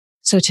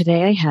So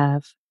today I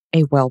have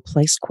a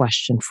well-placed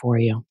question for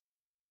you.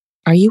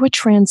 Are you a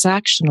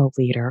transactional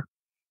leader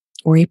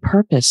or a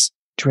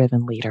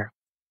purpose-driven leader?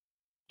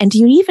 And do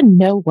you even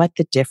know what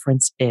the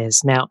difference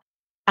is? Now,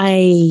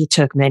 I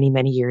took many,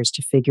 many years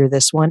to figure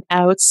this one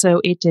out, so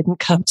it didn't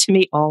come to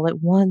me all at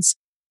once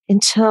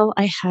until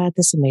I had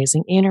this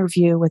amazing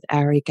interview with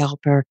Ari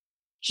Galper.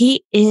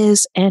 He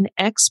is an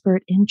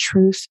expert in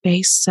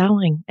truth-based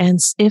selling. And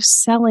if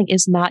selling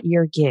is not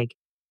your gig,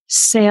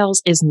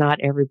 sales is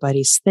not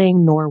everybody's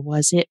thing, nor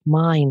was it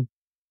mine,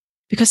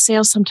 because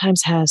sales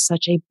sometimes has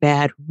such a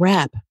bad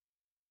rep.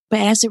 But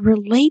as it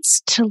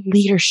relates to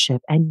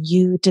leadership and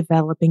you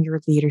developing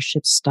your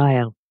leadership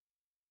style,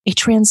 a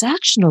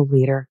transactional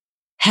leader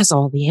has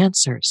all the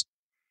answers.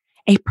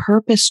 A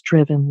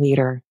purpose-driven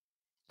leader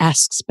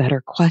asks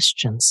better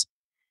questions,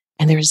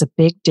 and there is a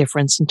big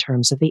difference in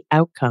terms of the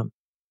outcome.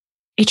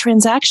 A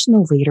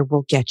transactional leader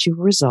will get you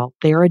a result.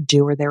 They're a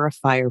doer, they're a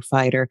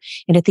firefighter.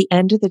 And at the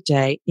end of the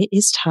day, it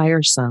is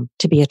tiresome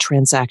to be a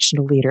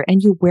transactional leader,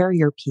 and you wear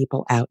your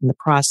people out in the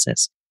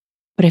process.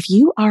 But if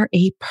you are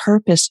a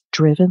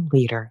purpose-driven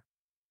leader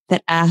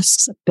that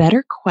asks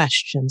better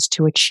questions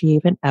to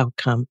achieve an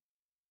outcome,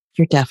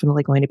 you're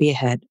definitely going to be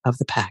ahead of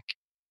the pack.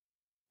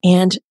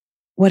 And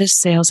what does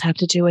sales have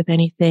to do with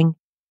anything?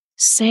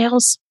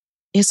 Sales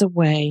is a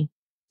way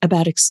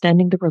about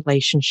extending the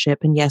relationship.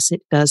 And yes,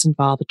 it does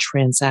involve a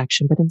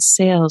transaction, but in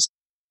sales,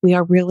 we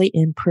are really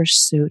in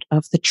pursuit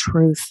of the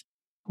truth.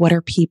 What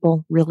are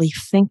people really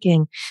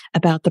thinking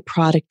about the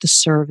product, the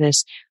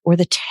service, or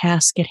the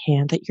task at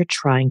hand that you're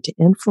trying to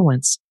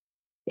influence?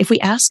 If we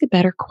ask a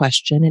better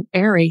question, and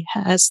Ari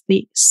has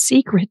the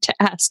secret to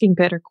asking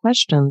better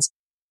questions,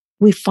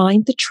 we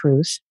find the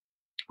truth.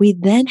 We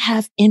then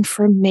have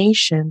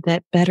information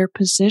that better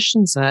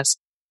positions us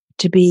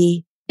to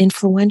be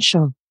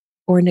influential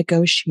or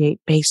negotiate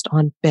based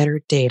on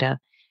better data,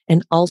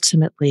 and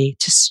ultimately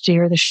to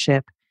steer the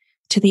ship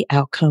to the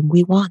outcome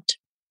we want.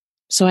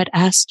 So I'd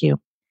ask you,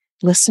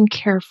 listen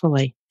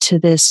carefully to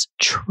this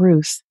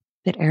truth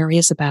that Ari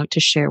is about to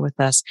share with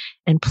us.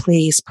 And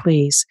please,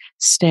 please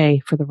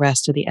stay for the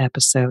rest of the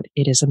episode.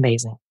 It is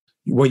amazing.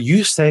 When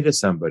you say to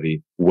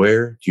somebody,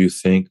 where do you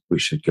think we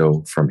should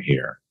go from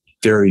here?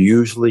 They're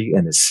usually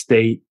in a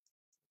state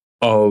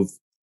of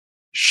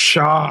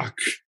shock.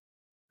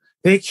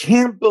 They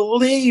can't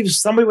believe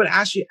somebody would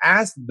actually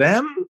ask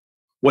them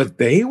what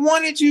they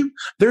wanted to.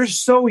 They're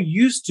so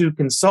used to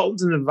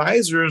consultants and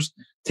advisors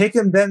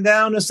taking them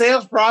down a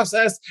sales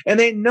process, and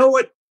they know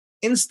it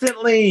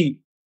instantly.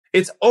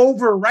 It's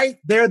over right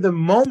there the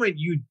moment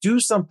you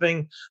do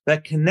something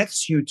that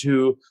connects you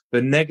to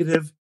the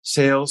negative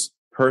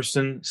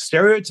salesperson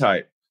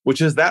stereotype,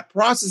 which is that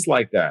process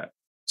like that.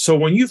 So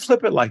when you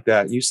flip it like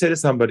that, you say to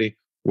somebody,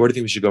 where do you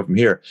think we should go from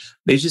here?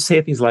 They just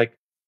say things like,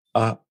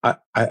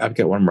 I've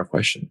got one more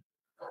question.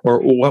 Or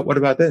what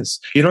about this?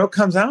 You know what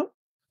comes out?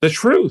 The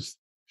truth.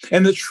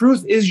 And the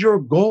truth is your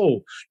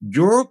goal.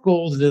 Your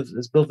goal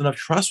is build enough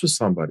trust with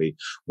somebody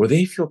where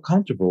they feel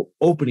comfortable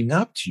opening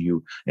up to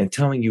you and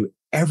telling you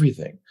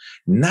everything,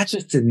 not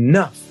just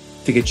enough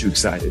to get you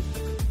excited.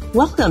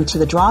 Welcome to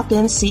the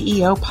Drop-In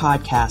CEO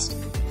podcast.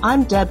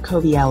 I'm Deb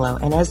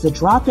Coviello, and as the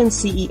Drop-In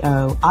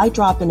CEO, I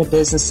drop into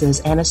businesses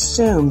and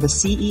assume the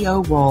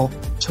CEO role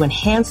to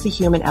enhance the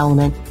human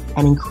element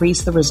and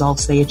increase the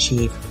results they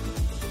achieve.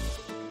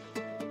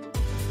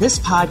 This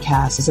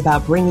podcast is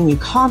about bringing you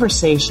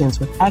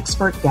conversations with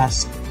expert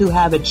guests who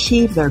have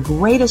achieved their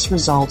greatest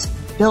results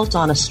built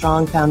on a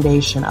strong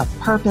foundation of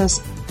purpose,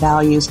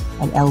 values,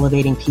 and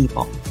elevating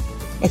people.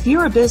 If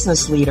you're a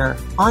business leader,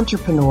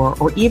 entrepreneur,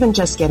 or even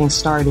just getting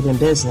started in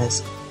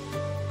business,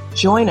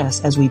 join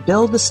us as we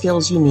build the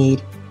skills you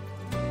need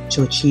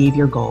to achieve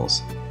your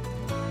goals.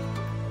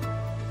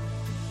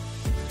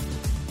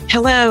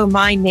 Hello,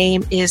 my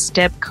name is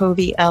Deb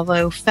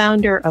Coviello,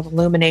 founder of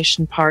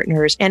Illumination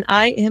Partners, and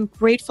I am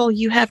grateful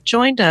you have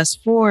joined us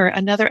for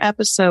another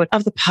episode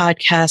of the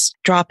podcast,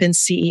 Drop-In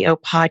CEO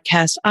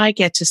Podcast. I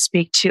get to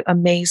speak to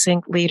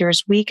amazing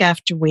leaders week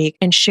after week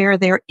and share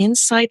their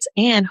insights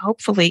and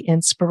hopefully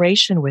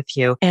inspiration with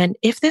you. And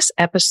if this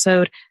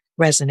episode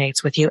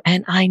resonates with you,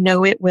 and I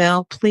know it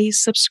will,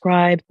 please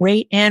subscribe,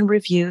 rate, and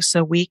review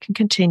so we can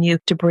continue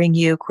to bring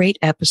you great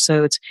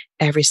episodes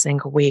every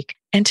single week.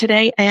 And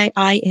today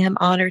I am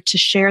honored to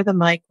share the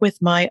mic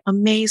with my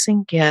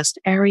amazing guest,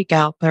 Ari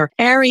Galper.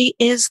 Ari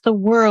is the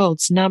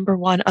world's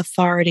 #1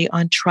 authority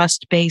on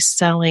trust-based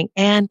selling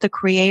and the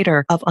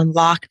creator of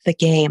Unlock the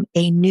Game,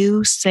 a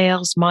new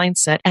sales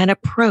mindset and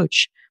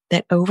approach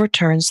that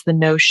overturns the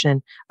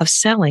notion of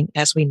selling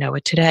as we know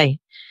it today.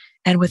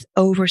 And with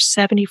over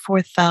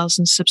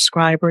 74,000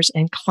 subscribers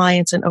and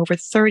clients in over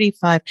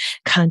 35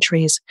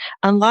 countries,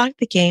 Unlock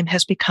the Game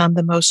has become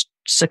the most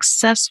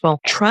successful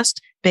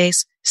trust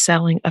trust-based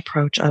selling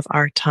approach of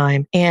our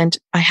time. And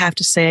I have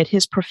to say it,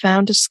 his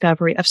profound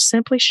discovery of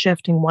simply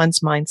shifting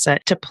one's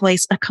mindset to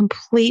place a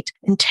complete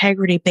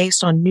integrity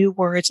based on new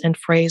words and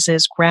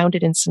phrases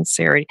grounded in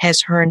sincerity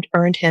has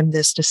earned him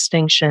this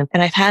distinction.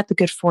 And I've had the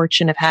good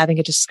fortune of having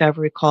a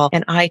discovery call,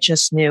 and I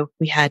just knew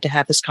we had to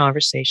have this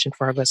conversation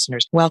for our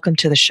listeners. Welcome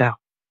to the show.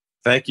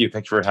 Thank you.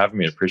 Thank you for having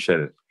me. I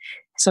appreciate it.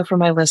 So for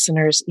my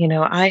listeners,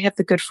 I have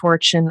the good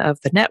fortune of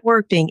the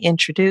network being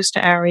introduced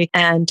to Ari.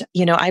 And,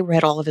 I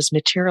read all of his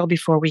material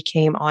before we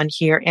came on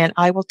here. And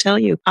I will tell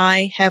you,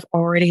 I have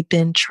already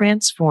been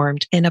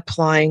transformed in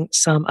applying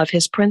some of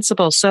his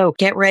principles. So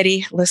get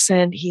ready.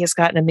 Listen, he has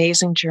got an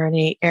amazing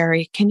journey.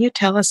 Ari, can you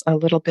tell us a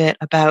little bit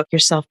about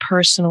yourself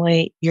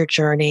personally, your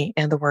journey,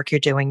 and the work you're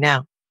doing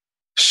now?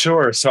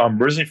 Sure. So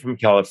I'm originally from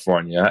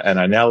California, and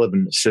I now live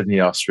in Sydney,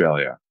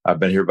 Australia. I've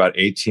been here about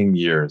 18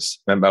 years.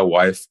 Met my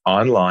wife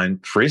online,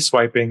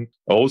 pre-swiping,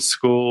 old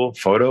school,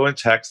 photo and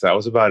text. That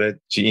was about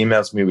it. She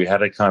emails me. We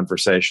had a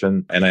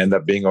conversation, and I ended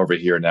up being over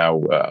here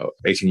now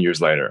 18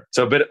 years later.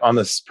 So a bit on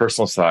this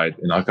personal side,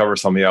 and I'll cover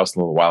something else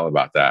in a little while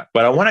about that.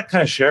 But I want to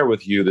kind of share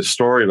with you the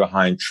story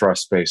behind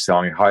trust-based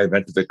selling, how I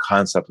invented the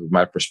concept with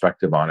my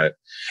perspective on it,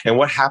 and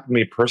what happened to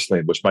me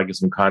personally, which might give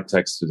some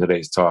context to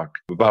today's talk.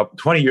 About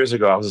 20 years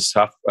ago, I was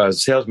a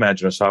sales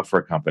manager in a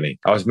software company.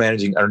 I was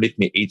managing underneath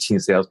me 18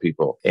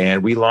 salespeople.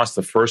 And we launched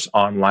the first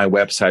online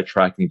website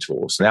tracking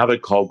tools. Now they're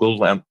called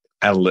Google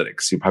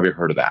Analytics. You've probably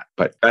heard of that.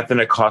 But back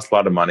then it cost a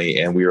lot of money,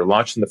 and we were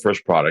launching the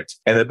first product.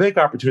 And the big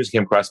opportunities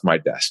came across my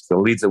desk, the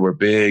leads that were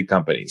big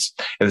companies.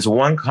 And there's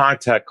one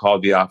contact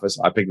called the office.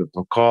 I picked up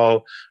the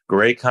call,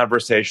 great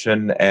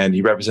conversation, and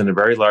he represented a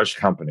very large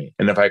company.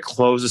 And if I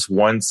close this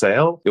one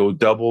sale, it will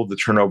double the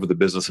turnover of the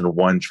business in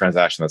one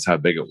transaction. That's how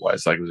big it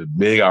was. Like, it was a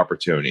big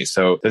opportunity.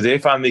 So the day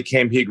finally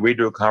came, he agreed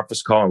to a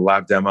conference call and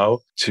live demo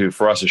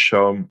for us to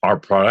show him our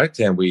product.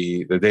 And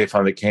the day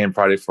finally came,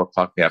 Friday,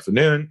 4:00 in the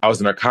afternoon. I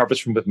was in a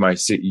conference room with my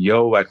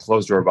CEO. I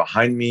closed the door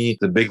behind me,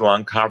 the big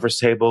long conference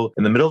table.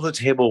 In the middle of the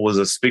table was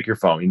a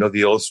speakerphone.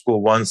 The old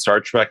school one,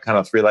 Star Trek, kind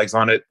of 3 legs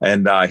on it.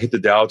 And I hit the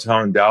dial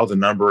tone, dial the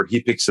number.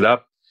 He picks it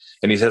up.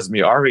 And he says to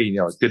me, Ari,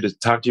 it's good to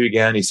talk to you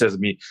again. He says to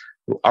me,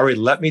 Ari,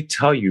 let me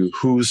tell you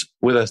who's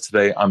with us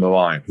today on the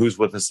line, who's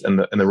with us in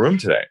the room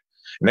today.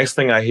 The next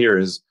thing I hear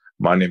is,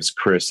 my name is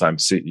Chris, I'm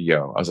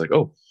CEO. I was like,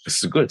 oh,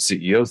 this is good.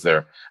 CEO's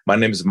there. My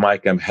name is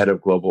Mike, I'm head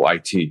of global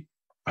IT.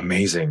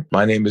 Amazing.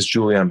 My name is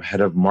Julie, I'm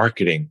head of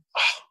marketing.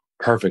 Oh,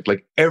 perfect.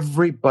 Like,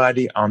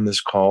 everybody on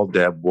this call,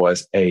 Deb,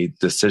 was a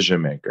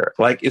decision maker.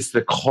 Like, it's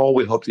the call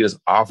we hope to get as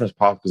often as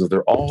possible, because if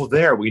they're all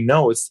there, we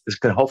know it's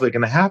hopefully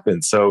going to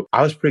happen. So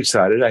I was pretty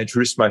excited. I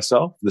introduced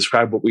myself,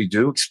 described what we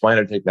do, explained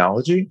our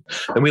technology.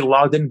 Then we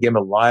logged in and gave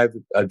them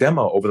a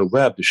demo over the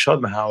web to show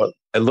them how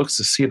it looks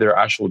to see their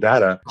actual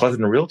data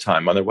collected in real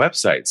time on their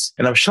websites.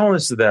 And I'm showing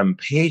this to them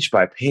page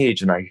by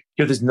page, and I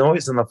hear this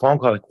noise on the phone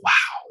call, like, wow,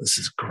 this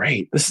is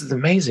great. This is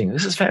amazing.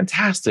 This is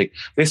fantastic.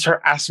 They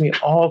start asking me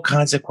all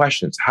kinds of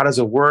questions. How does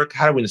it work?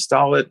 How do we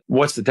install it?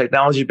 What's the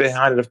technology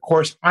behind it? Of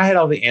course, I had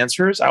all the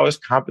answers. I was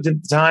competent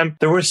at the time.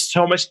 There was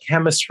so much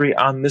chemistry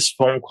on this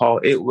phone call.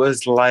 It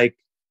was like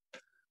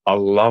a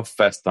love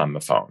fest on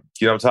the phone.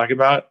 You know what I'm talking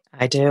about?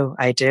 I do.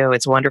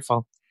 It's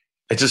wonderful.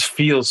 It just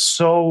feels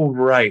so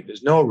right.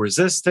 There's no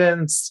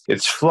resistance.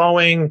 It's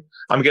flowing.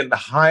 I'm getting the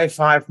high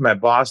five from my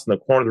boss in the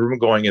corner of the room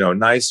going,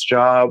 nice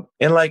job.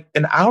 And like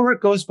an hour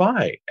goes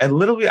by. And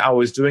literally I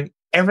was doing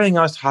everything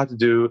I was taught to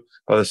do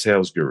by the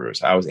sales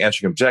gurus. I was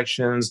answering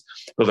objections,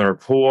 building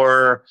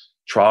rapport,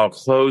 trial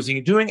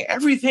closing, doing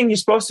everything you're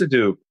supposed to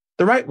do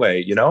the right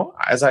way,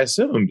 as I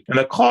assumed. And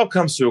the call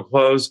comes to a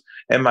close,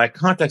 and my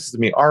contact says to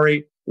me,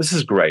 Ari, this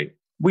is great.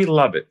 We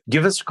love it.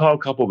 Give us a call a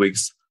couple of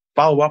weeks,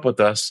 follow up with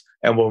us,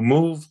 and we'll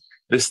move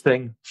this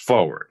thing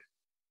forward.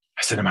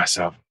 I said to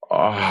myself,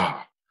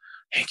 oh,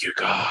 thank you,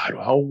 God.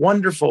 How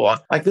wonderful.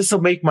 Like, this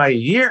will make my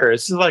year.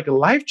 This is like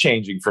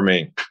life-changing for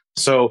me.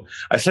 So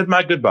I said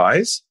my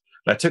goodbyes,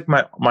 and I took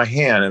my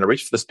hand and I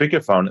reached for the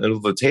speakerphone in the middle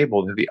of the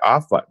table to hit the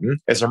off button.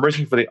 As I'm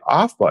reaching for the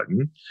off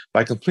button,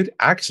 by complete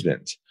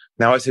accident,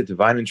 now I said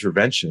divine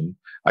intervention,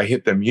 I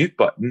hit the mute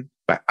button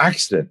by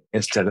accident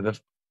instead of the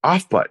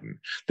off button.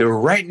 They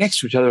were right next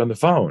to each other on the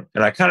phone.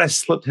 And I kind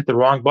of hit the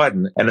wrong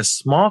button, and a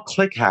small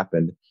click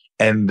happened,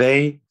 and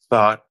they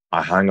thought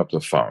I hung up the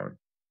phone.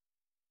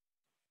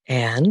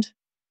 And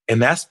in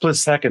that split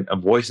second, a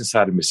voice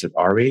inside of me said,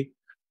 Ari,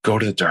 go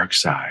to the dark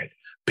side.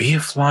 Be a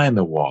fly on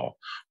the wall.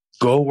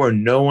 Go where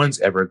no one's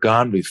ever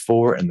gone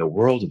before in the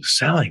world of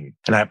selling.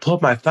 And I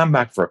pulled my thumb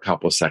back for a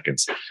couple of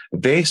seconds.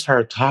 They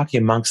started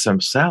talking amongst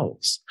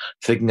themselves,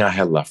 thinking I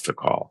had left the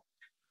call.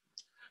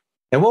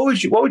 And what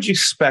would you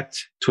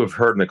expect to have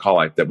heard in a call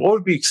like that? What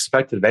would be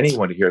expected of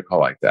anyone to hear a call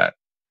like that?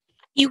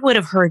 You would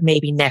have heard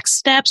maybe next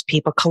steps,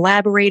 people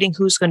collaborating,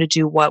 who's going to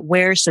do what,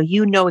 where, so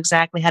you know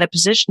exactly how to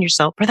position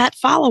yourself for that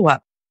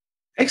follow-up.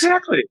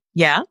 Exactly.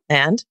 Yeah,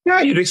 and?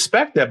 Yeah, you'd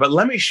expect that. But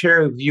let me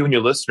share with you and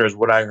your listeners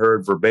what I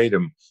heard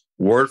verbatim,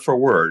 word for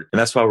word. And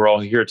that's why we're all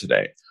here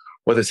today.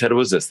 What they said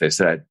was this. They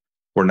said,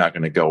 we're not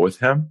going to go with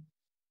him.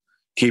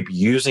 Keep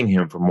using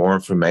him for more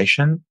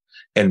information.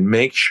 and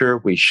make sure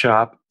we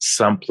shop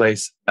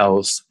someplace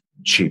else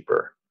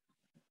cheaper.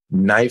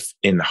 Knife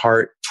in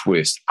heart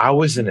twist. I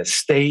was in a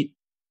state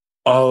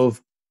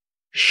of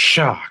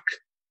shock.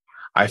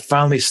 I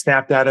finally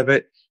snapped out of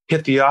it,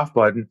 hit the off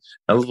button,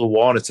 and a little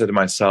wall, and said to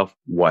myself,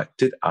 what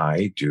did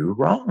I do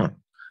wrong?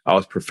 I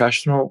was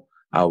professional.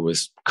 I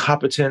was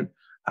competent.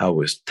 I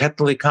was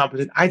technically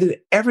competent. I did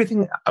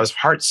everything. I was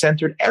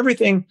heart-centered,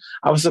 everything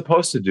I was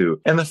supposed to do.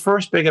 And the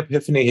first big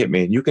epiphany hit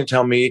me, and you can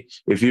tell me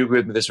if you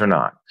agree with this or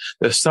not,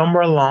 that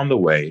somewhere along the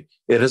way,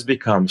 it has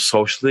become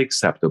socially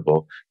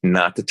acceptable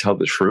not to tell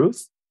the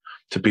truth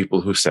to people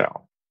who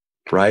sell,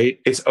 right?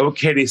 It's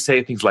okay to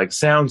say things like,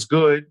 sounds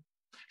good,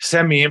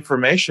 send me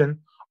information.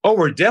 Oh,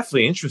 we're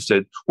definitely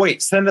interested.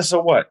 Wait, send us a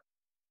what?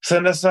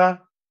 Send us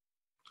a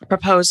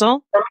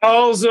proposal.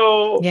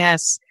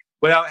 Yes.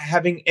 Without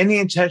having any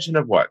intention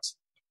of what?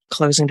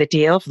 Closing the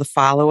deal for the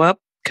follow-up,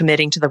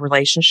 committing to the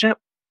relationship.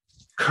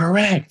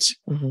 Correct.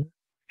 Mm-hmm.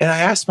 And I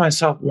asked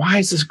myself, why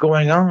is this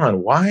going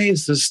on? Why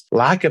is this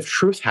lack of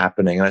truth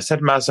happening? And I said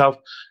to myself,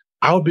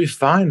 I would be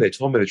fine if they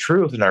told me the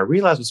truth. And I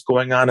realized what's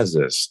going on is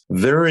this.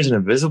 There is an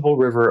invisible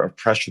river of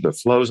pressure that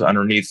flows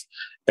underneath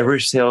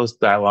every sales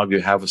dialogue you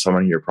have with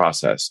someone in your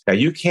process. Now,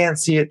 you can't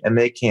see it and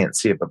they can't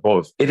see it, but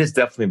both. It is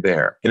definitely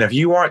there. And if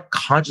you aren't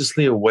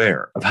consciously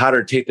aware of how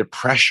to take the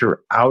pressure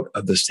out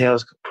of the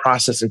sales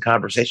process and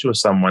conversation with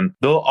someone,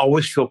 they'll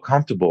always feel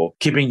comfortable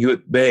keeping you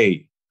at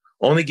bay,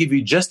 only give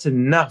you just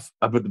enough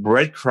of the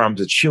breadcrumbs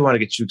that you want to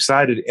get you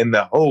excited in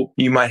the hope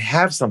you might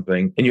have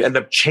something, and you end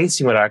up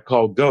chasing what I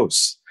call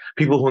ghosts.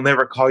 People who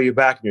never call you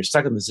back, and you're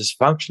stuck in this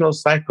dysfunctional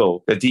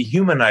cycle that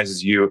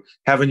dehumanizes you,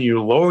 having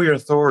you lower your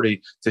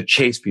authority to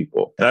chase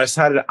people. And I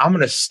decided I'm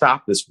going to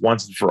stop this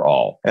once and for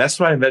all. And that's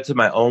why I invented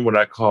my own, what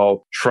I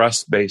call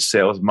trust-based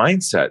sales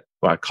mindset.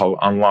 What I call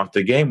unlock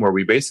the game, where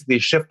we basically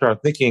shift our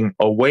thinking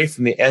away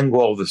from the end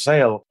goal of the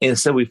sale.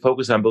 Instead, we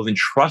focus on building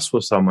trust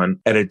with someone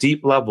at a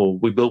deep level.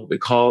 We build what we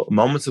call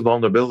moments of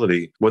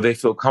vulnerability, where they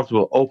feel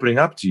comfortable opening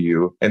up to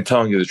you and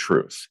telling you the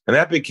truth. And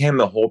that became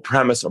the whole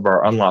premise of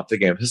our unlock the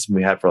game system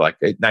we had for like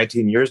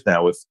 19 years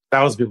now, with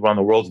thousands of people around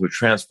the world who have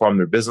transformed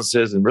their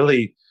businesses and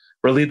really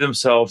relieve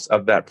themselves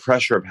of that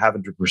pressure of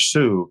having to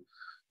pursue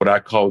what I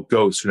call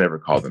ghosts who never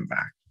call them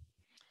back.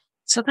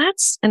 So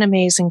that's an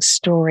amazing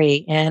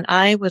story. And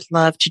I would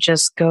love to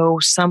just go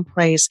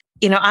someplace.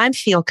 I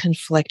feel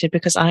conflicted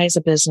because I, as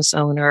a business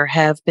owner,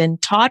 have been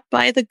taught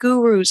by the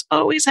gurus,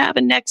 always have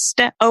a next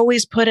step,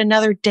 always put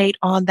another date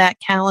on that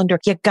calendar.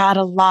 You got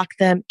to lock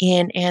them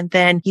in. And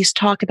then you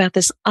talk about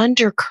this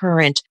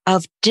undercurrent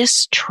of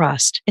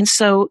distrust. And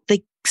so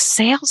the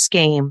sales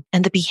game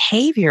and the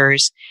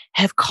behaviors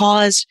have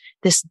caused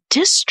this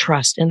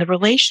distrust in the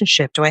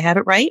relationship. Do I have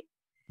it right?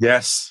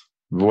 Yes.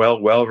 Well,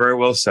 very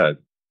well said.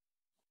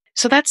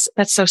 So that's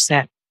so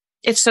sad.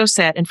 It's so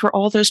sad. And for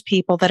all those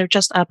people that are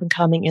just up and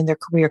coming in their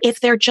career,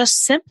 if they're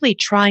just simply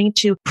trying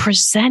to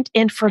present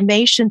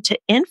information to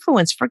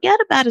influence, forget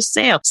about a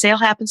sale. Sale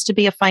happens to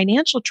be a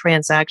financial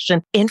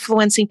transaction.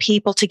 Influencing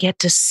people to get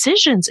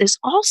decisions is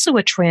also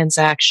a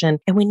transaction.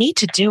 And we need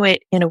to do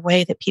it in a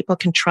way that people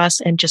can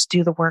trust and just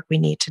do the work we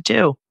need to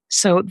do.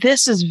 So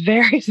this is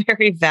very,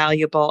 very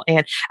valuable.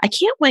 And I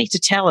can't wait to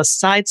tell a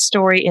side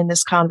story in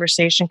this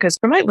conversation, because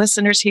for my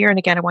listeners here, and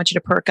again, I want you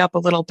to perk up a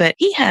little bit,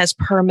 he has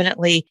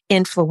permanently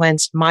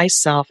influenced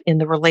myself in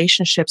the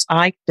relationships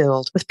I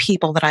build with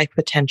people that I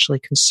potentially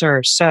can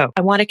serve. So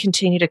I want to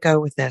continue to go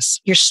with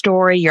this. Your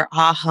story, your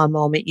aha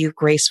moment, you've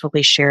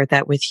gracefully shared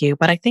that with you.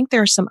 But I think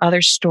there are some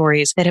other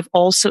stories that have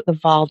also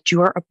evolved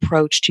your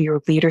approach to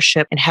your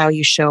leadership and how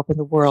you show up in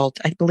the world.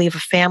 I believe a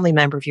family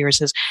member of yours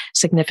has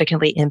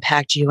significantly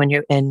impacted you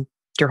and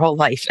your whole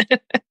life.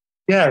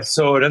 Yeah.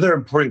 So another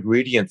important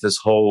ingredient to this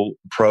whole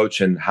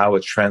approach and how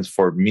it's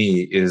transformed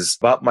me is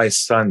about my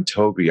son,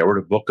 Toby. I wrote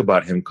a book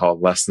about him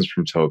called Lessons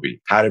from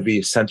Toby, how to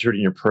be centered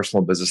in your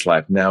personal business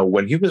life. Now,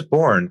 when he was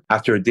born,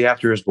 a day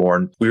after he was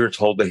born, we were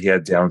told that he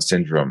had Down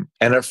syndrome.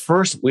 And at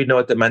first, we didn't know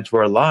what that meant to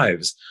our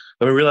lives.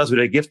 Then we realized we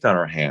had a gift on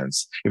our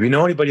hands. If you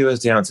know anybody who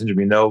has Down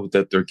syndrome, you know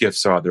that their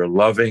gifts are, they're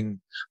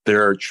loving,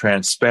 they're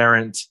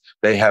transparent,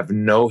 they have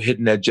no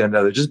hidden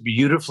agenda. They're just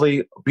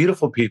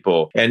beautiful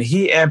people. And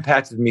he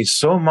impacted me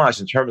so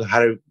much in terms of how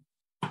to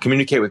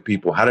communicate with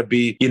people, how to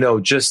be,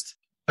 just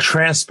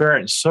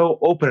transparent, so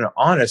open and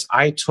honest.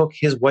 I took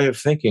his way of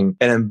thinking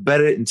and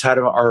embedded it inside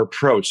of our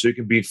approach so you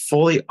can be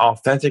fully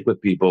authentic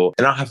with people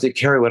and not have to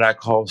carry what I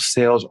call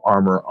sales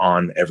armor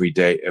on every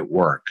day at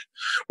work,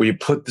 where you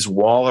put this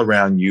wall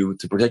around you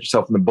to protect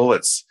yourself from the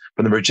bullets,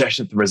 from the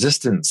rejection, the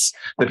resistance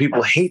that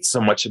people hate so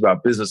much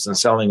about business and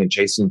selling and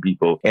chasing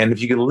people. And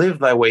if you can live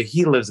the way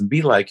he lives and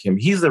be like him,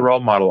 he's the role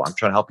model. I'm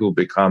trying to help people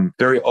become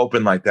very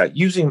open like that,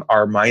 using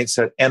our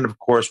mindset. And of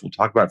course, we'll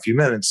talk about in a few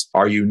minutes,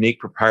 our unique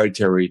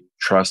proprietary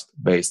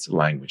trust-based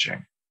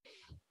languaging.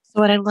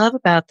 So what I love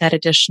about that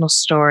additional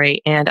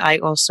story, and I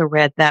also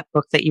read that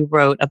book that you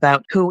wrote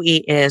about who he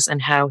is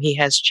and how he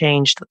has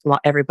changed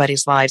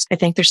everybody's lives. I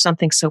think there's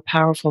something so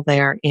powerful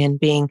there in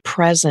being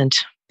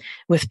present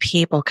with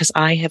people, because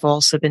I have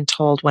also been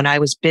told when I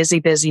was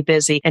busy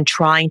and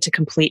trying to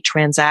complete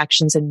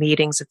transactions and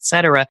meetings,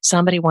 etc.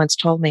 Somebody once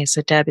told me, I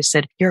said, Debbie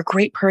said, you're a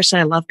great person.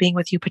 I love being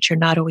with you, but you're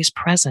not always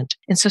present.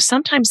 And so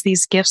sometimes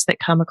these gifts that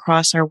come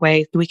across our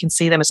way, we can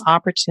see them as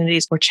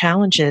opportunities or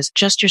challenges.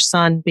 Just your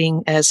son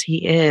being as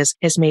he is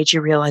has made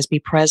you realize, be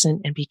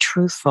present and be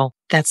truthful.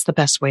 That's the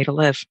best way to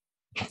live.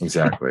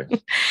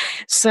 Exactly.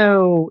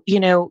 So,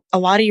 a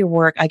lot of your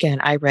work, again,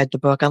 I read the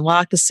book,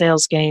 Unlock the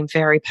Sales Game,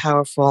 very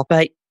powerful.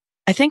 But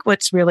I think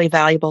what's really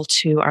valuable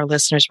to our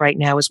listeners right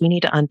now is we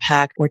need to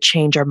unpack or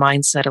change our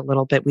mindset a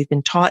little bit. We've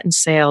been taught in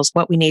sales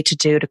what we need to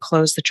do to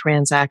close the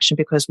transaction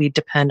because we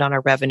depend on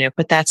our revenue,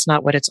 but that's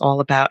not what it's all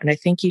about. And I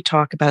think you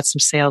talk about some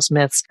sales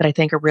myths that I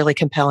think are really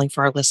compelling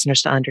for our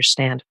listeners to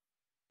understand.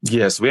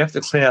 Yes, we have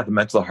to clean out the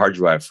mental hard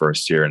drive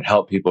first here and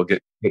help people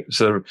get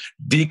sort of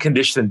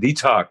decondition and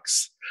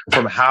detox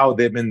from how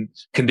they've been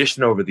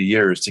conditioned over the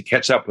years to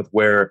catch up with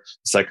where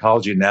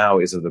psychology now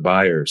is of the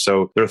buyer.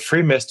 So there are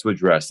 3 myths to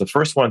address. The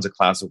first one's a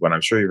classic one.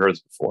 I'm sure you've heard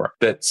this before,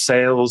 that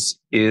sales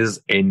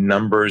is a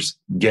numbers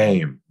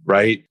game,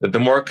 right? That the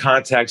more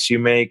contacts you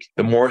make,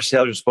 the more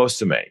sales you're supposed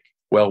to make.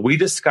 Well, we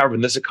discovered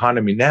in this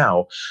economy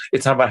now,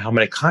 it's not about how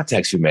many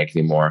contacts you make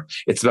anymore.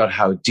 It's about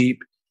how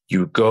deep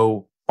you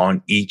go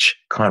on each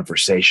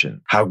conversation,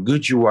 how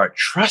good you are at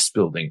trust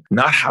building,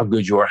 not how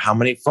good you are, how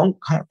many phone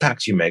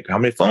contacts you make, how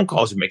many phone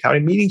calls you make, how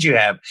many meetings you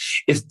have.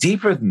 It's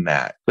deeper than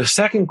that. The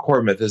second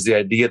core myth is the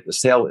idea that the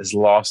sale is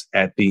lost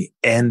at the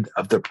end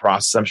of the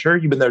process. I'm sure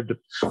you've been there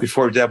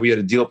before, Deb. We had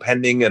a deal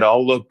pending. It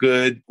all looked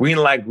good. Green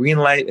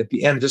light. At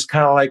the end, just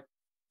kind of like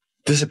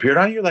disappeared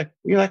on you.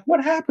 You're like,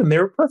 what happened? They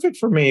were perfect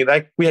for me.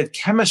 Like we had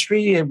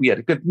chemistry and we had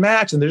a good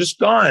match and they're just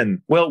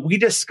gone. Well, we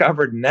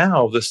discovered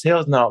now the sale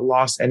is not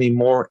lost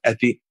anymore at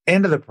the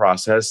end of the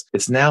process.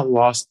 It's now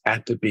lost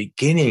at the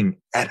beginning,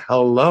 at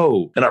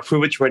hello. And I'll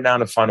prove it to you right now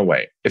in a fun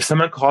way. If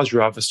someone calls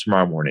your office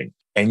tomorrow morning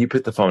and you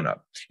pick the phone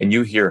up and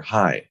you hear,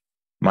 hi,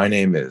 my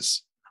name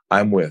is,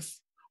 I'm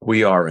with,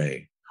 we are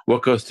a,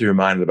 what goes through your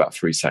mind in about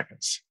 3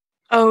 seconds?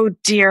 Oh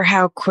dear,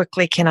 how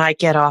quickly can I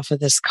get off of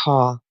this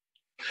call?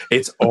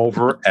 It's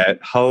over at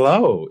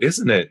hello,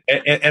 isn't it?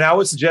 And I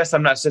would suggest,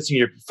 I'm not suggesting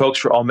your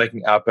folks are all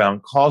making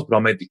outbound calls, but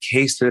I'll make the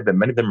case today that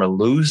many of them are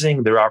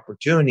losing their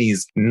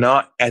opportunities,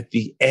 not at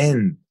the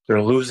end.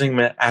 They're losing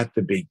them at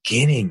the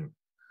beginning,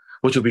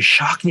 which will be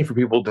shocking for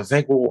people to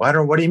think, well,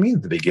 what do you mean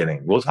at the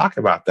beginning? We'll talk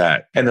about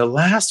that. And the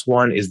last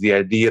one is the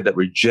idea that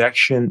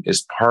rejection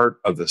is part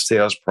of the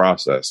sales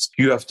process.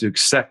 You have to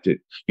accept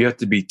it. You have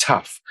to be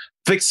tough,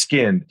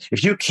 thick-skinned.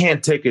 If you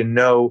can't take a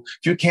no,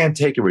 if you can't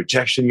take a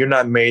rejection, you're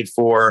not made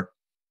for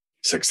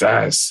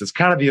success. It's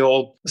kind of the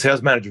old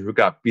sales manager who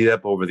got beat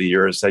up over the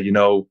years, said,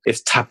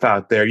 it's tough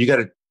out there. You got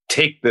to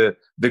take the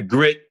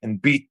grit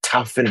and be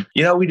tough. And,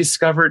 we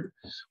discovered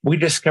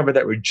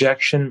that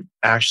rejection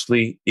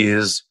actually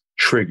is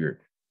triggered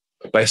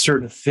by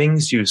certain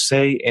things you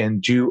say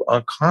and do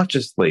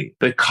unconsciously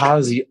that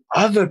cause the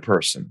other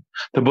person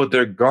to put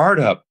their guard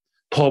up,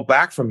 pull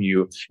back from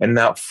you, and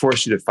now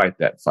force you to fight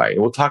that fight.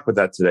 And we'll talk about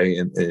that today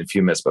in a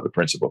few minutes about the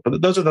principle.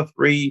 But those are the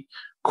 3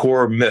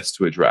 core myths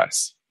to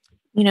address.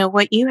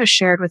 What you have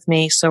shared with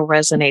me so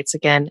resonates.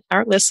 Again,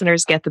 our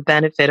listeners get the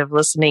benefit of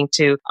listening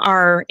to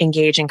our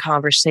engaging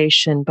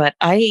conversation, but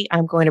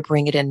I'm going to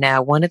bring it in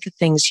now. One of the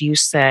things you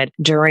said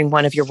during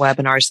one of your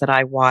webinars that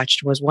I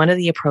watched was one of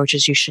the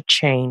approaches you should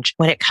change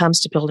when it comes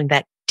to building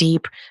that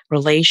deep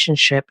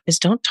relationship is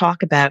don't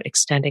talk about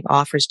extending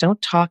offers.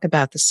 Don't talk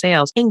about the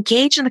sales.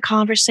 Engage in the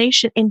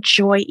conversation.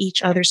 Enjoy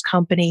each other's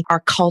company,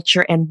 our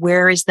culture, and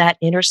where is that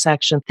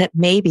intersection that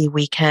maybe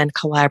we can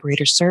collaborate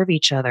or serve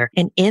each other.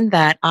 And in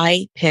that,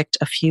 I picked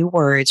a few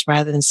words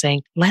rather than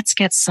saying, let's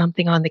get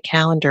something on the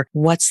calendar.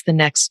 What's the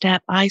next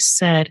step? I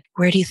said,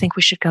 where do you think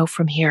we should go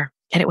from here?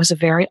 And it was a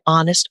very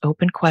honest,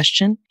 open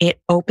question. It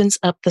opens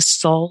up the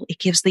soul. It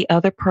gives the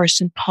other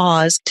person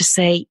pause to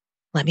say,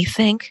 let me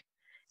think.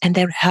 And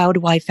then how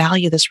do I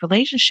value this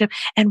relationship?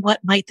 And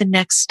what might the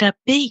next step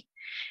be?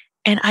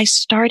 And I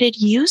started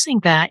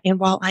using that. And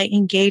while I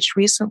engaged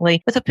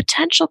recently with a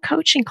potential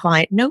coaching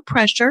client, no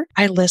pressure,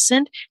 I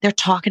listened. They're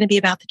talking to me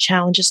about the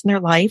challenges in their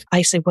life.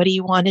 I say, what do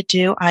you want to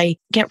do? I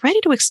get ready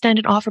to extend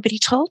an offer, but he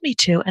told me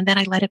to. And then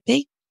I let it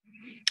be.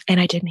 And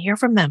I didn't hear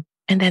from them.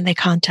 And then they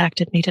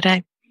contacted me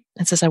today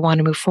and says, I want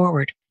to move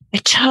forward.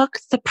 It took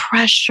the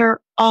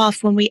pressure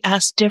off when we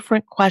ask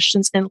different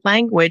questions in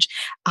language.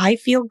 I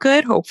feel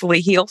good. Hopefully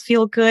he'll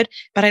feel good.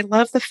 But I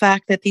love the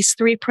fact that these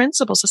 3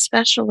 principles,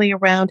 especially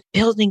around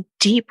building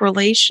deep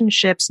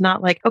relationships,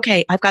 not like,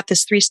 okay, I've got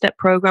this 3-step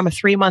program, a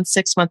 3-month,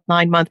 6-month,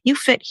 9-month. You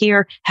fit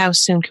here. How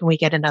soon can we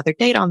get another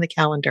date on the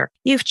calendar?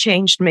 You've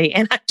changed me.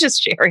 And I'm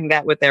just sharing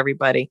that with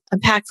everybody.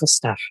 Impactful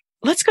stuff.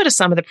 Let's go to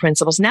some of the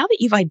principles. Now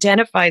that you've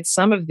identified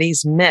some of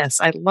these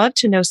myths, I'd love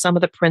to know some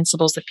of the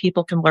principles that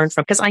people can learn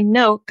from.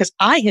 Because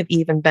I have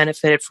even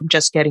benefited from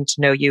just getting to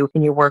know you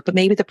and your work, but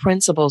maybe the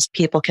principles,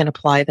 people can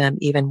apply them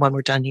even when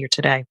we're done here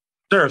today.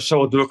 Sure. So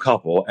we'll do a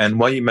couple. And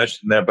one you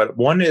mentioned there, but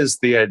one is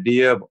the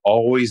idea of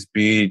always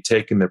be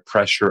taking the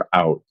pressure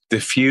out,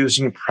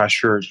 diffusing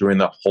pressure during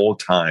the whole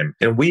time.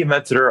 And we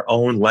invented our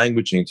own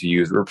languaging to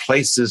use. It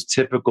replaces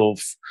typical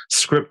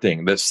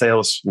scripting, the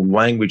sales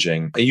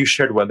languaging. And you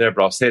shared one there,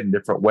 but I'll say it in a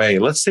different way.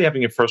 Let's say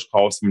having your first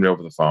call with somebody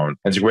over the phone.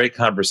 It's a great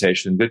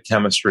conversation, good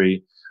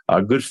chemistry,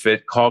 good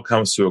fit, call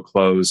comes to a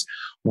close.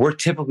 We're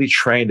typically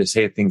trained to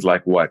say things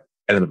like what?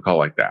 End of the call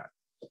like that.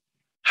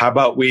 How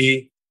about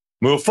we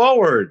move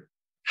forward?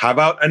 How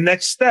about a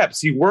next step?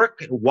 See, we're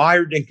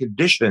wired and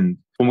conditioned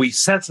when we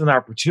sense an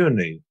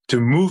opportunity to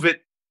move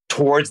it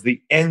towards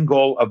the end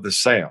goal of the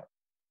sale,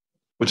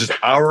 which is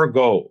our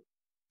goal.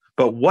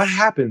 But what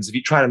happens if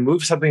you try to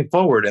move something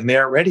forward and they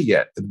aren't ready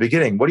yet at the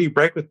beginning? What do you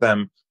break with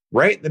them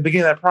right in the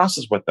beginning of that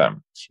process with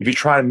them? If you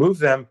try to move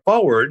them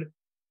forward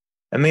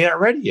and they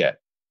aren't ready yet,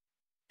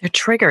 they're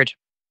triggered.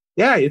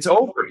 Yeah, it's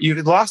over.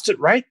 You've lost it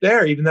right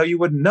there, even though you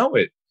wouldn't know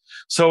it.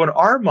 So in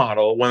our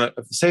model, when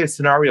say a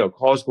scenario,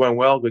 call's going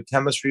well, good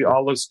chemistry,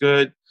 all looks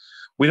good,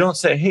 we don't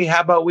say, hey, how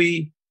about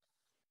we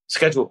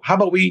schedule? How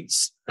about we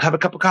have a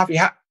cup of coffee?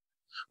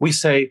 We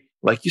say,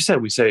 like you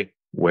said, we say,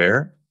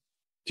 where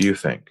do you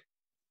think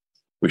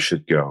we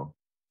should go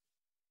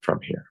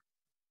from here?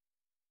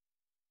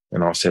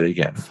 And I'll say it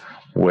again.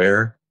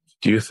 Where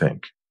do you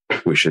think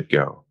we should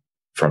go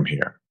from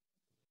here?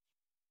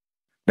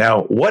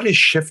 Now, what is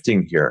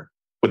shifting here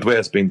with the way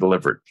it's being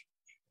delivered?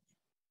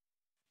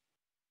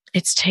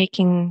 It's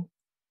taking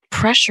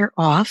pressure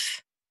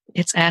off.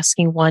 It's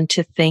asking one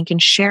to think and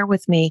share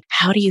with me,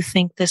 how do you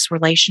think this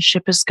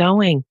relationship is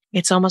going?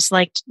 It's almost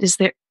like,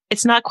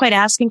 it's not quite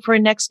asking for a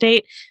next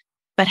date,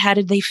 but how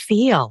did they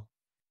feel?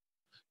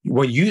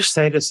 When you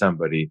say to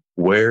somebody,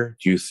 where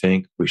do you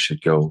think we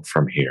should go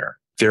from here?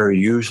 They're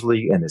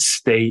usually in a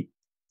state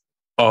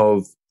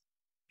of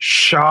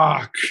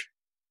shock.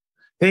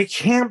 They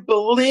can't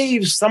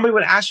believe somebody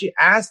would actually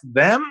ask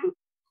them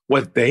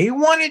what they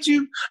wanted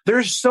to.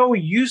 They're so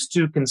used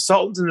to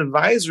consultants and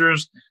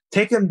advisors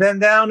taking them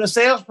down a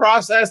sales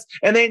process,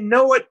 and they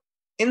know it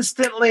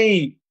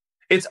instantly.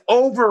 It's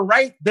over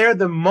right there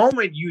the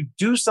moment you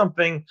do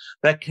something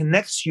that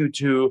connects you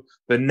to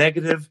the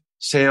negative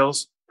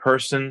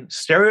salesperson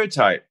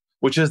stereotype,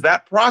 which is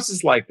that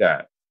process like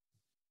that.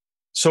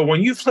 So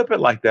when you flip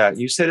it like that,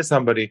 you say to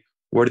somebody,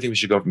 where do you think we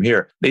should go from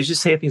here? They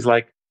just say things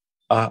like,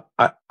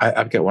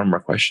 I've got one more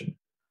question.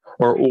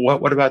 Or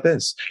what about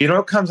this? You know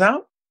what comes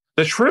out?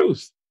 The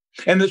truth.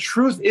 And the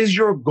truth is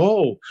your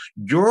goal.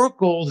 Your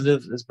goal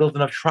is build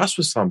enough trust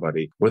with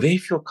somebody where they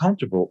feel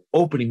comfortable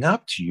opening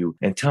up to you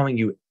and telling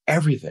you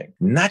everything,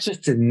 not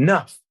just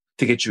enough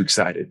to get you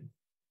excited.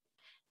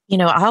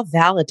 I'll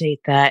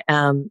validate that.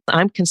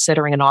 I'm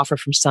considering an offer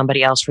from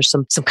somebody else for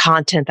some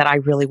content that I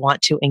really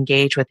want to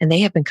engage with. And they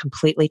have been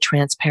completely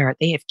transparent.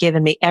 They have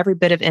given me every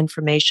bit of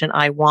information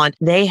I want.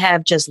 They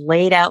have just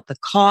laid out the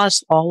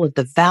cost, all of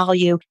the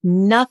value.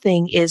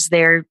 Nothing is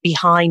there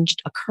behind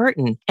a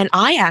curtain. And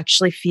I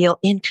actually feel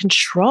in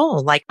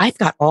control. Like I've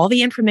got all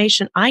the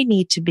information I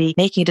need to be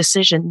making a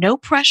decision. No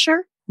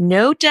pressure,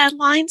 no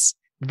deadlines.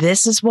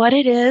 This is what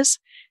it is.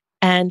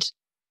 And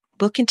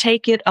we can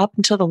take it up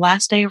until the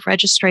last day of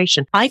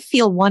registration. I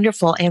feel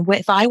wonderful. And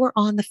if I were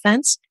on the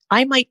fence,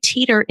 I might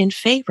teeter in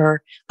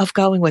favor of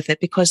going with it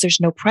because there's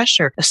no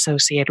pressure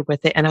associated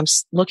with it. And I'm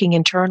looking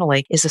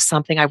internally, is this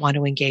something I want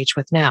to engage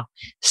with now?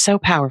 So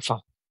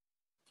powerful.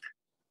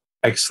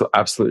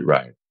 Absolutely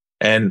right.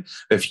 And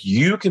if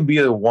you can be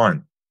the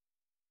one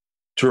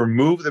to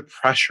remove the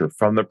pressure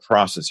from the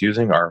process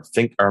using our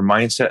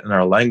mindset and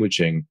our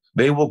languaging,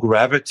 they will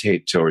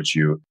gravitate towards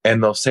you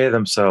and they'll say to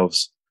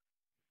themselves,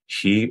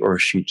 he or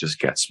she just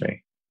gets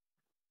me.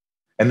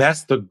 And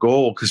that's the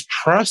goal, because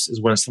trust is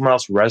when someone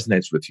else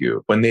resonates with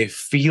you, when they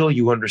feel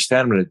you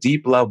understand them at a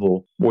deep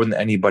level more than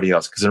anybody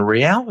else. Because in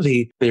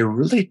reality, they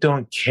really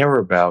don't care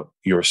about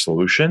your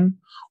solution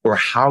or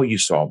how you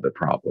solve the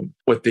problem.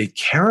 What they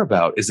care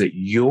about is that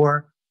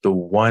you're the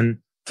one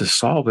to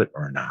solve it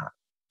or not.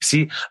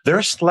 See,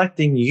 they're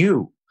selecting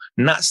you,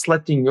 not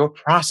selecting your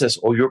process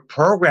or your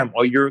program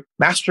or your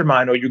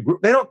mastermind or your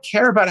group. They don't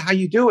care about how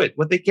you do it.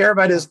 What they care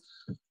about is,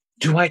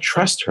 do I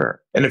trust her?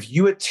 And if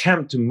you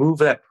attempt to move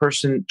that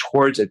person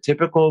towards a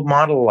typical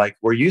model like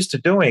we're used to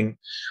doing,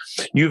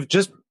 you've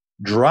just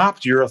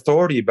dropped your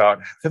authority about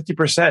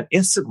 50%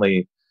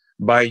 instantly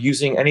by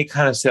using any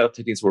kind of sales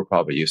techniques we're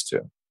probably used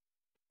to.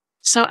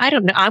 So I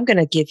don't know. I'm going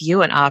to give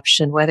you an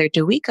option. Whether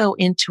do we go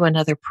into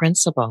another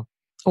principle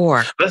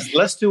or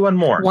let's do one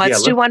more.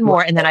 Let's do one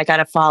more, and then I got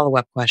a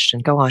follow-up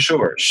question. Go on.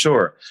 Sure.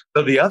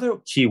 So the other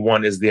key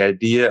one is the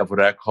idea of what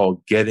I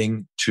call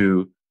getting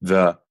to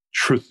the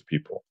truth of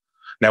people.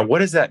 Now, what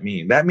does that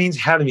mean? That means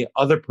having the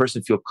other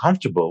person feel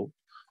comfortable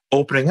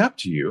opening up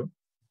to you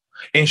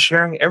and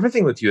sharing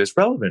everything with you that's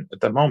relevant at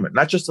that moment,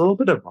 not just a little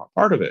bit of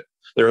part of it.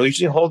 They're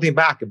usually holding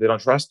back if they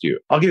don't trust you.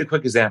 I'll give you a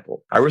quick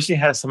example. I recently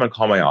had someone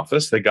call my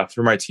office. They got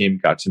through my team,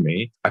 got to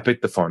me. I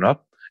picked the phone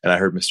up, And I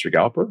heard Mr.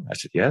 Galper. I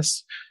said,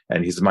 yes.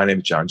 And he said, my name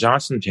is John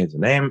Johnson. Changed the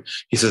name.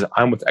 He says,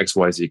 I'm with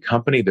XYZ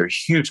company. They're a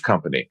huge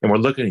company. And we're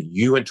looking at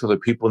you and two other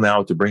people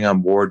now to bring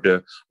on board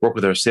to work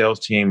with our sales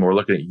team. We're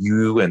looking at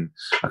you and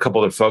a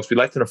couple other folks. We'd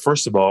like to know,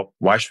 first of all,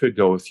 why should we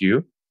go with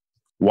you?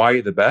 Why are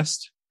you the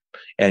best?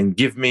 And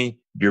give me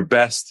your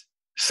best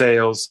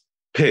sales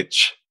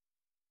pitch.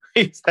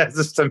 He says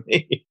this to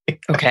me.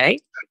 Okay.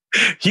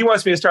 He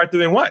wants me to start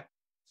doing what?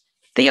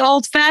 The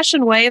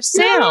old-fashioned way of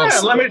sales. Yeah,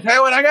 let me tell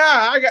you what I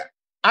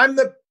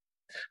got.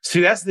 See,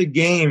 that's the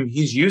game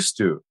he's used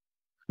to.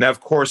 Now, of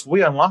course,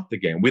 we unlocked the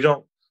game. We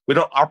don't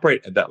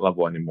operate at that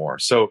level anymore.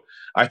 So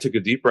I took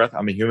a deep breath.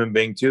 I'm a human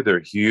being too. They're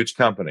a huge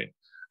company.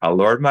 I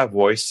lowered my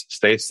voice,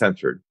 stayed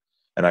centered,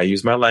 and I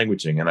used my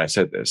languaging. And I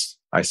said this.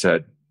 I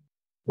said,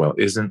 well,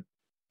 isn't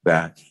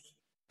that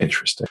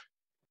interesting?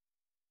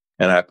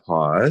 And I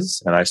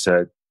paused and I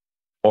said,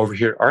 over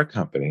here at our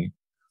company,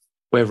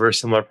 we have a very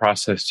similar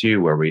process to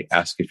you where we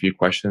ask a few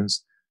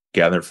questions,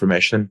 gather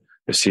information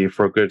to see if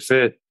we're a good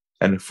fit.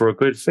 And if we're a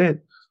good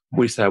fit,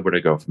 we decide where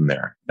to go from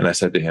there. And I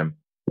said to him,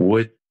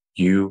 would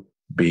you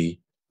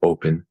be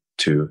open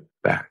to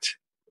that?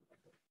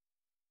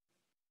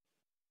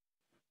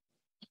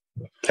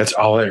 That's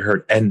all I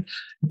heard. And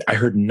I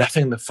heard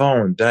nothing on the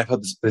phone. Then I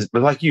felt this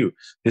like you.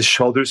 His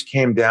shoulders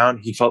came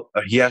down.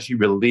 He actually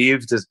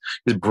relieved. His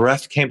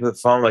breath came to the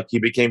phone like he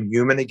became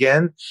human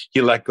again.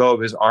 He let go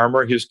of his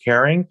armor he was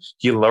carrying.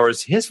 He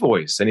lowers his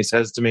voice and he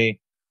says to me,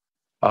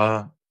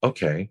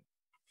 okay,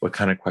 what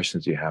kind of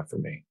questions do you have for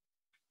me?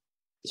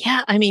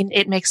 Yeah, I mean,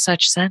 it makes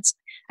such sense.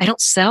 I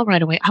don't sell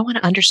right away. I want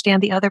to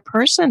understand the other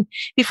person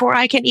before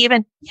I can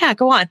even,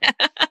 go on.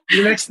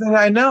 The next thing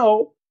I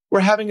know, we're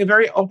having a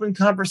very open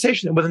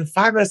conversation. And within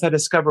 5 minutes, I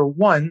discover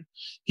 1,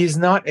 he's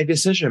not a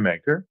decision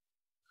maker.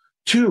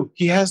 2,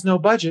 he has no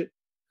budget.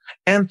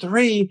 And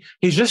 3,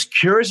 he's just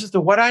curious as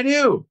to what I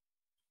do.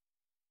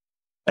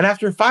 And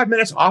after 5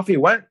 minutes, off he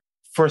went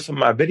for some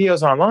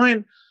videos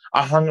online.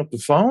 I hung up the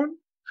phone.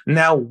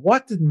 Now,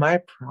 what did my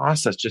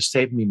process just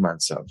save me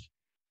months of?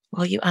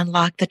 Well, you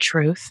unlock the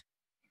truth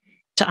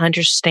to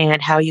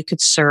understand how you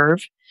could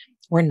serve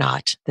or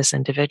not this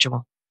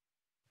individual.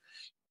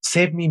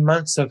 Saved me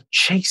months of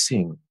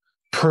chasing,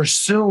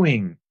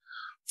 pursuing,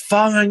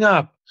 following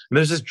up. And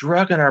there's this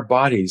drug in our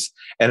bodies,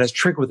 and it's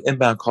triggered with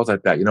inbound calls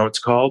like that. You know what it's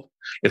called?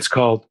 It's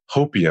called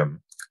hopium.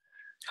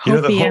 You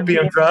know the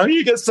hopium drug?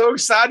 You get so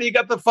excited. You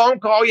got the phone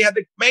call. You had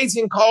the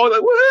amazing call.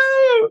 Like,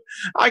 woo!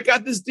 I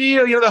got this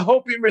deal. You know, the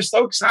hopium, you're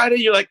so excited.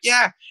 You're like,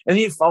 yeah. And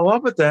then you follow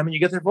up with them, and you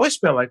get their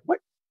voicemail. Like, what?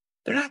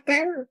 They're not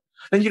there.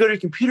 Then you go to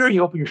your computer,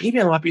 you open your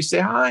email up, you say,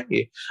 hi,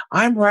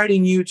 I'm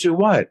writing you to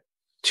what?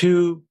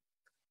 To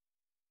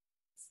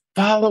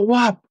follow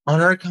up on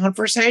our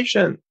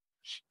conversation.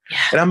 Yeah.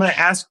 And I'm going to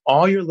ask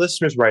all your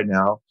listeners right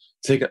now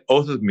to take an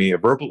oath with me, a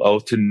verbal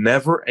oath, to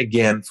never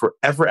again,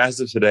 forever as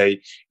of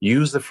today,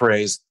 use the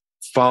phrase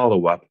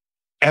follow up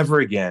ever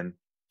again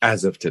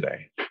as of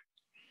today.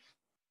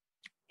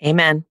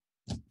 Amen.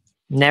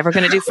 Never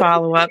going to do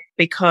follow up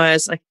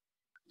because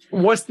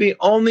what's the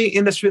only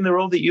industry in the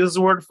world that uses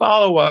the word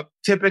follow up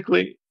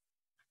typically?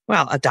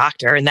 Well, a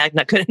doctor, and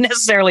that couldn't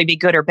necessarily be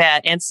good or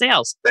bad, and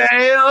sales.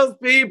 Sales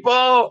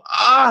people.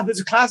 There's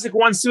a classic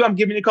one too. I'm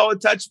giving you a call to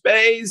touch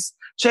base,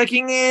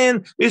 checking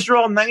in. These are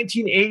all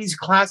 1980s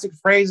classic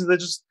phrases that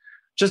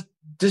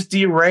just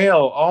derail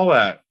all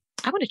that.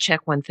 I want to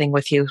check one thing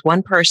with you.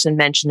 One person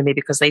mentioned to me,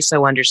 because they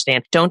so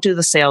understand, don't do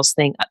the sales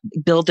thing,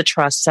 build the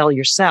trust, sell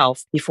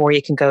yourself before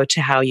you can go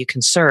to how you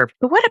can serve.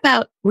 But what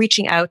about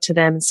reaching out to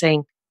them and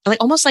saying,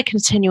 almost like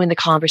continuing the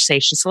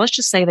conversation. So let's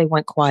just say they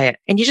went quiet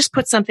and you just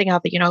put something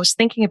out that, I was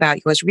thinking about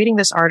you. I was reading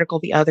this article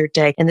the other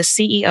day and the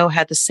CEO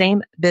had the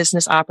same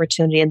business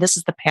opportunity and this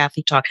is the path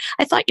he took.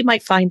 I thought you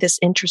might find this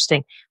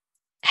interesting.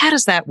 How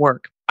does that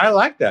work? I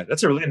like that.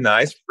 That's a really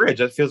nice bridge.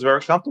 That feels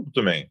very comfortable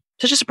to me.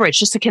 So just a bridge,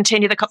 just to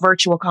continue the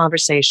virtual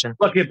conversation.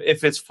 Look,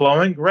 if it's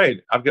flowing,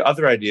 great. I've got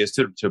other ideas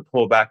to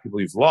pull back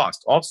people you've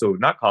lost. Also,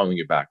 not calling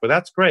you back, but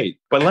that's great.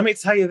 But let me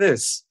tell you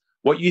this.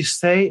 What you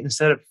say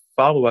instead of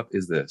follow up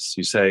is this.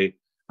 You say,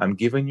 I'm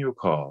giving you a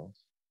call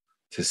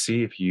to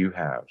see if you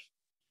have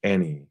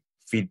any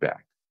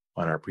feedback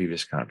on our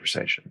previous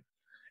conversation,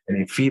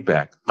 any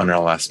feedback on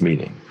our last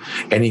meeting,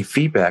 any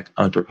feedback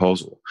on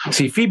proposal.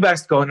 See,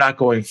 feedback's not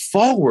going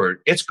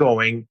forward. It's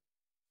going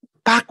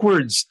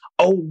backwards,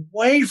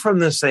 away from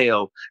the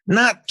sale,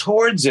 not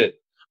towards it.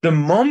 The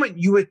moment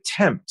you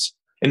attempt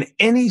in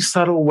any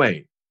subtle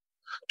way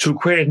to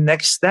create a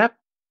next step,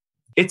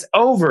 it's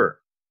over.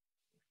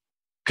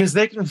 Because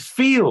they can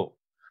feel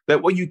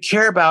that what you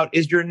care about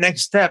is your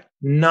next step,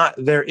 not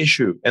their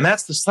issue. And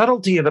that's the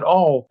subtlety of it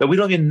all that we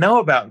don't even know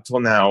about until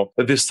now,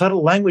 that this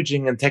subtle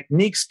languaging and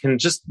techniques can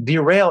just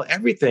derail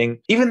everything,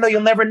 even though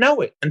you'll never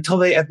know it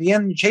until at the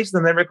end, you chase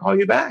them, they never call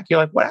you back. You're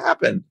like, what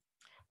happened?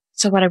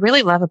 So what I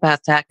really love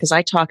about that, because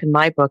I talk in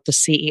my book, The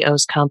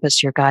CEO's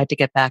Compass, Your Guide to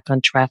Get Back on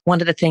Track. One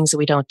of the things that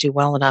we don't do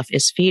well enough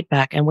is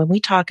feedback. And when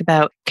we talk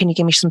about, can you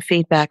give me some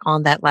feedback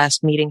on that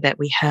last meeting that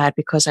we had?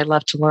 Because I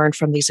love to learn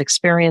from these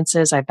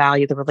experiences. I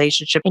value the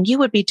relationship. And you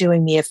would be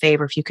doing me a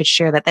favor if you could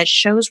share that. That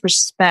shows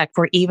respect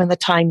for even the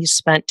time you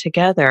spent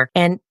together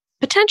and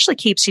potentially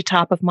keeps you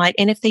top of mind.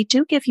 And if they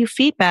do give you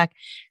feedback,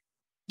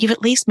 you've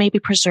at least maybe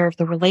preserved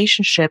the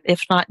relationship.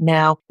 If not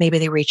now, maybe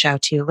they reach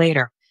out to you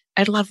later.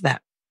 I love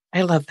that.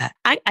 I love that.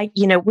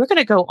 We're going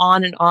to go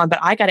on and on, but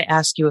I got to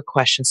ask you a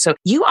question. So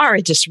you are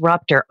a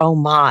disruptor. Oh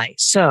my.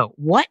 So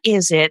what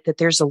is it that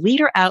there's a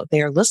leader out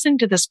there listening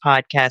to this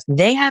podcast?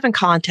 They haven't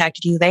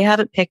contacted you. They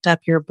haven't picked up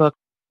your book.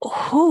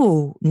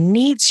 Who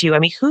needs you? I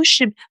mean,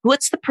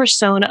 what's the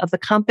persona of the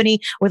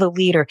company or the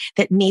leader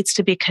that needs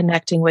to be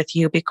connecting with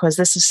you because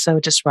this is so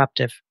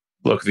disruptive?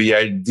 Look, the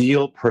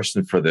ideal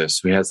person for this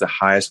who has the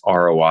highest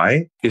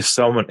ROI is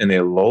someone in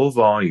a low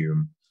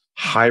volume,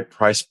 high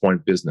price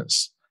point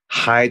business.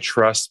 High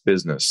trust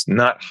business,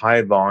 not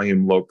high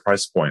volume, low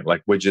price point,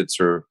 like widgets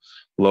or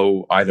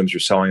low items you're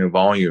selling in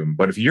volume.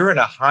 But if you're in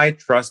a high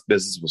trust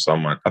business with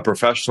someone, a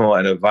professional,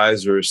 an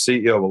advisor,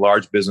 CEO of a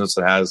large business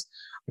that has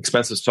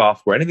expensive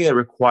software, anything that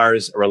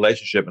requires a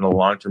relationship and a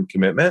long-term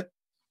commitment,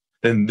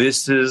 then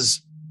this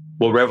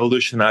will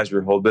revolutionize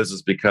your whole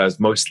business because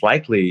most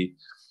likely,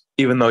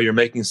 even though you're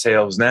making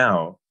sales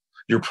now,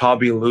 you're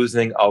probably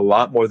losing a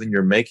lot more than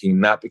you're making,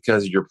 not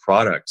because of your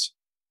product,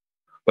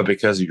 but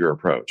because of your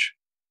approach.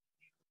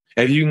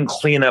 And if you can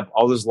clean up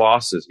all those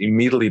losses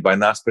immediately by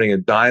not spending a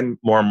dime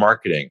more on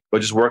marketing, but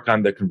just work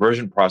on the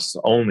conversion process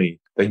only,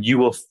 then you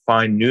will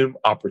find new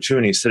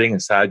opportunities sitting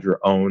inside your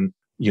own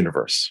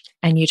universe.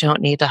 And you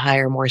don't need to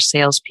hire more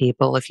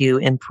salespeople if you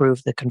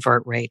improve the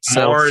convert rate.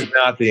 So more is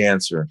not the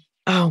answer.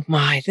 Oh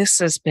my, this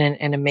has been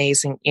an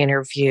amazing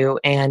interview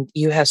and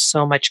you have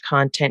so much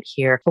content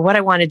here. But what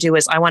I want to do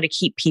is I want to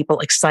keep people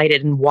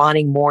excited and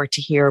wanting more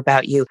to hear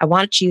about you. I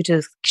want you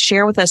to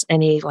share with us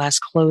any last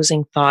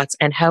closing thoughts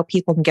and how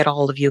people can get a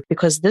hold of you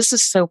because this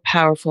is so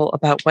powerful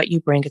about what you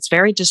bring. It's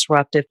very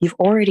disruptive. You've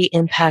already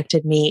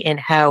impacted me in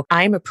how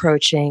I'm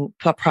approaching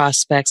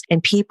prospects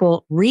and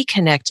people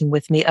reconnecting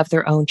with me of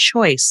their own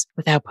choice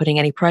without putting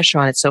any pressure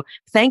on it. So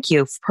thank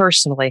you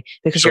personally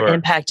because You're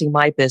impacting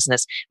my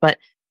business. But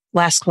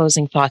last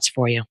closing thoughts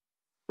for you.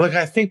 Look,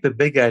 I think the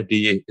big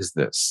idea is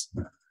this.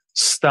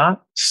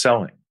 Stop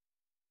selling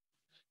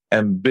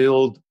and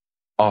build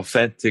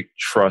authentic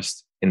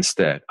trust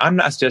instead. I'm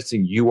not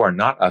suggesting you are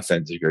not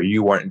authentic or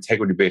you aren't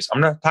integrity-based.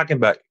 I'm not talking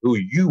about who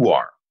you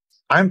are.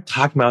 I'm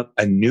talking about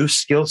a new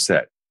skill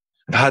set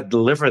of how to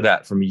deliver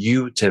that from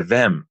you to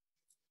them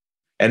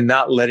and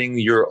not letting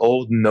your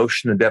old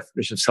notion and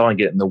definition of selling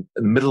get in the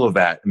middle of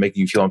that and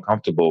making you feel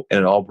uncomfortable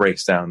and it all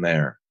breaks down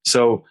there.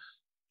 So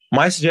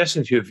my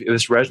suggestion to you, if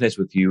this resonates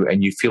with you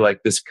and you feel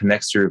like this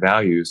connects to your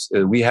values,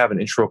 we have an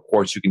intro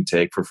course you can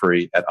take for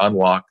free at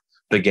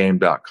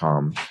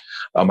unlockthegame.com.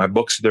 My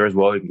books are there as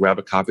well. You can grab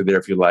a copy there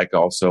if you like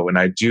also. And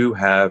I do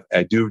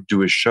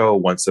do a show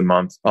once a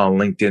month on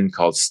LinkedIn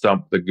called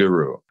Stump the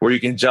Guru, where you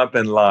can jump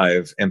in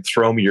live and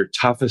throw me your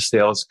toughest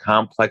sales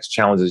complex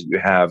challenges you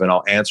have, and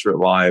I'll answer it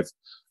live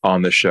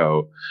on the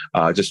show.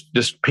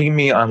 Just ping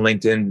me on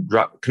LinkedIn,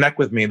 connect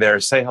with me there,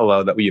 say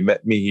hello that you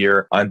met me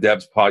here on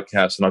Deb's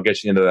podcast, and I'll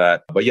get you into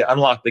that. But yeah,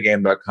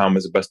 unlockthegame.com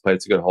is the best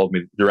place to get a hold of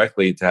me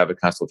directly to have a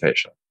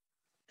consultation.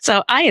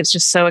 So I am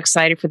just so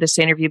excited for this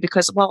interview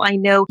because while I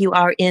know you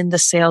are in the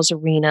sales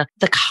arena,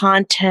 the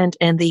content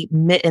and the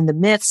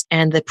myths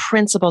and the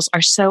principles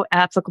are so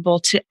applicable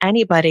to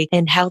anybody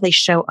and how they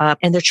show up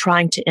and they're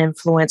trying to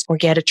influence or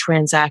get a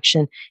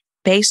transaction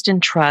based in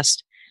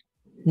trust,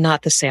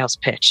 not the sales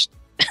pitch.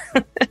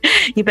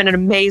 You've been an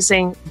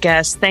amazing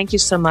guest. Thank you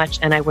so much,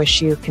 and I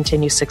wish you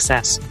continued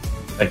success.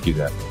 Thank you,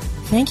 Deb.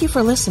 Thank you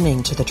for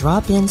listening to the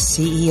Drop-In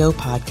CEO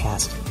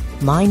podcast.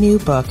 My new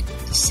book,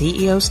 The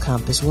CEO's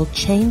Compass, will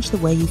change the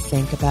way you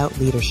think about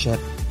leadership,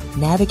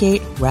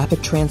 navigate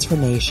rapid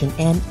transformation,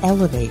 and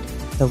elevate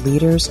the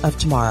leaders of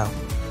tomorrow.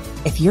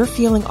 If you're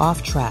feeling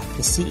off track,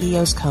 the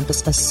CEO's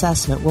Compass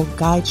assessment will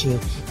guide you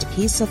to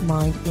peace of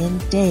mind in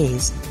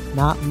days,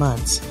 not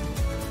months.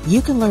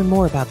 You can learn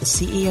more about the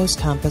CEO's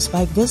Compass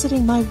by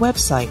visiting my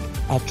website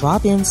at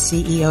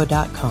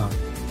dropinceo.com.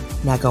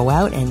 Now go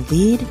out and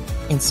lead,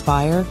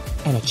 inspire,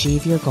 and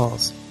achieve your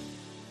goals.